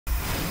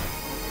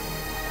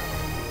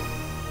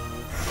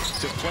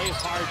to play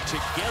hard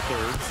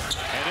together.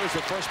 And there's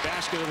the first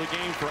basket of the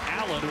game for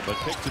Allen, but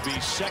picked to be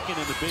second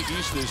in the Big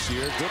East this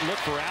year. Good look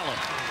for Allen.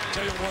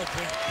 Tell you what,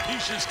 man,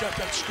 he's just got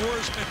that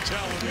scorer's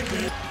mentality,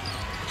 dude.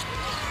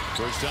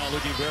 Georgetown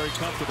looking very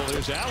comfortable.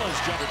 Here's Allen's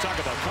jumper. Talk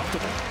about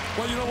comfortable.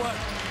 Well, you know what?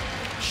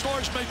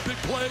 Stars make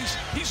big plays.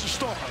 He's a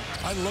star.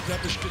 I love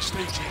that Michigan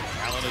State team.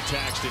 Allen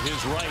attacks to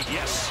his right.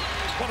 Yes.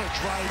 What a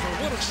driver.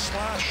 What a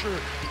slasher.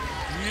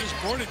 He is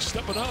Morning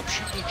stepping up,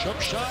 shooting a jump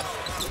shot.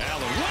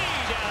 Allen way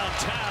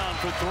downtown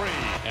for three.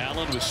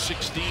 Allen was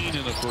 16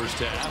 in the first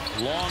half.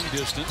 Long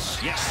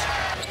distance. Yes.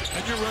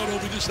 And you're right,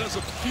 Obi. This has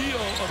a feel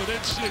of an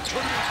NCAA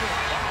tournament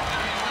game.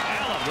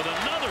 Allen with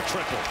another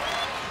triple.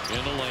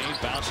 In the lane,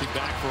 bouncing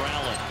back for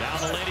Allen. Down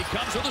the lane he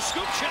comes with a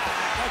scoop shot.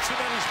 That's him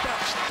at his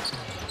best.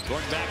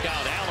 Going back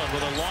out, Allen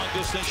with a long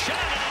distance shot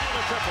and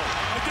another triple.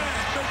 Again,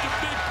 making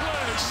big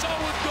plays.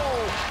 Solid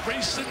goal.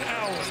 Grayson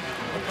Allen.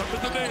 Remember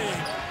the name.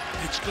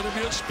 It's going to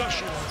be a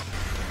special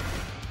one.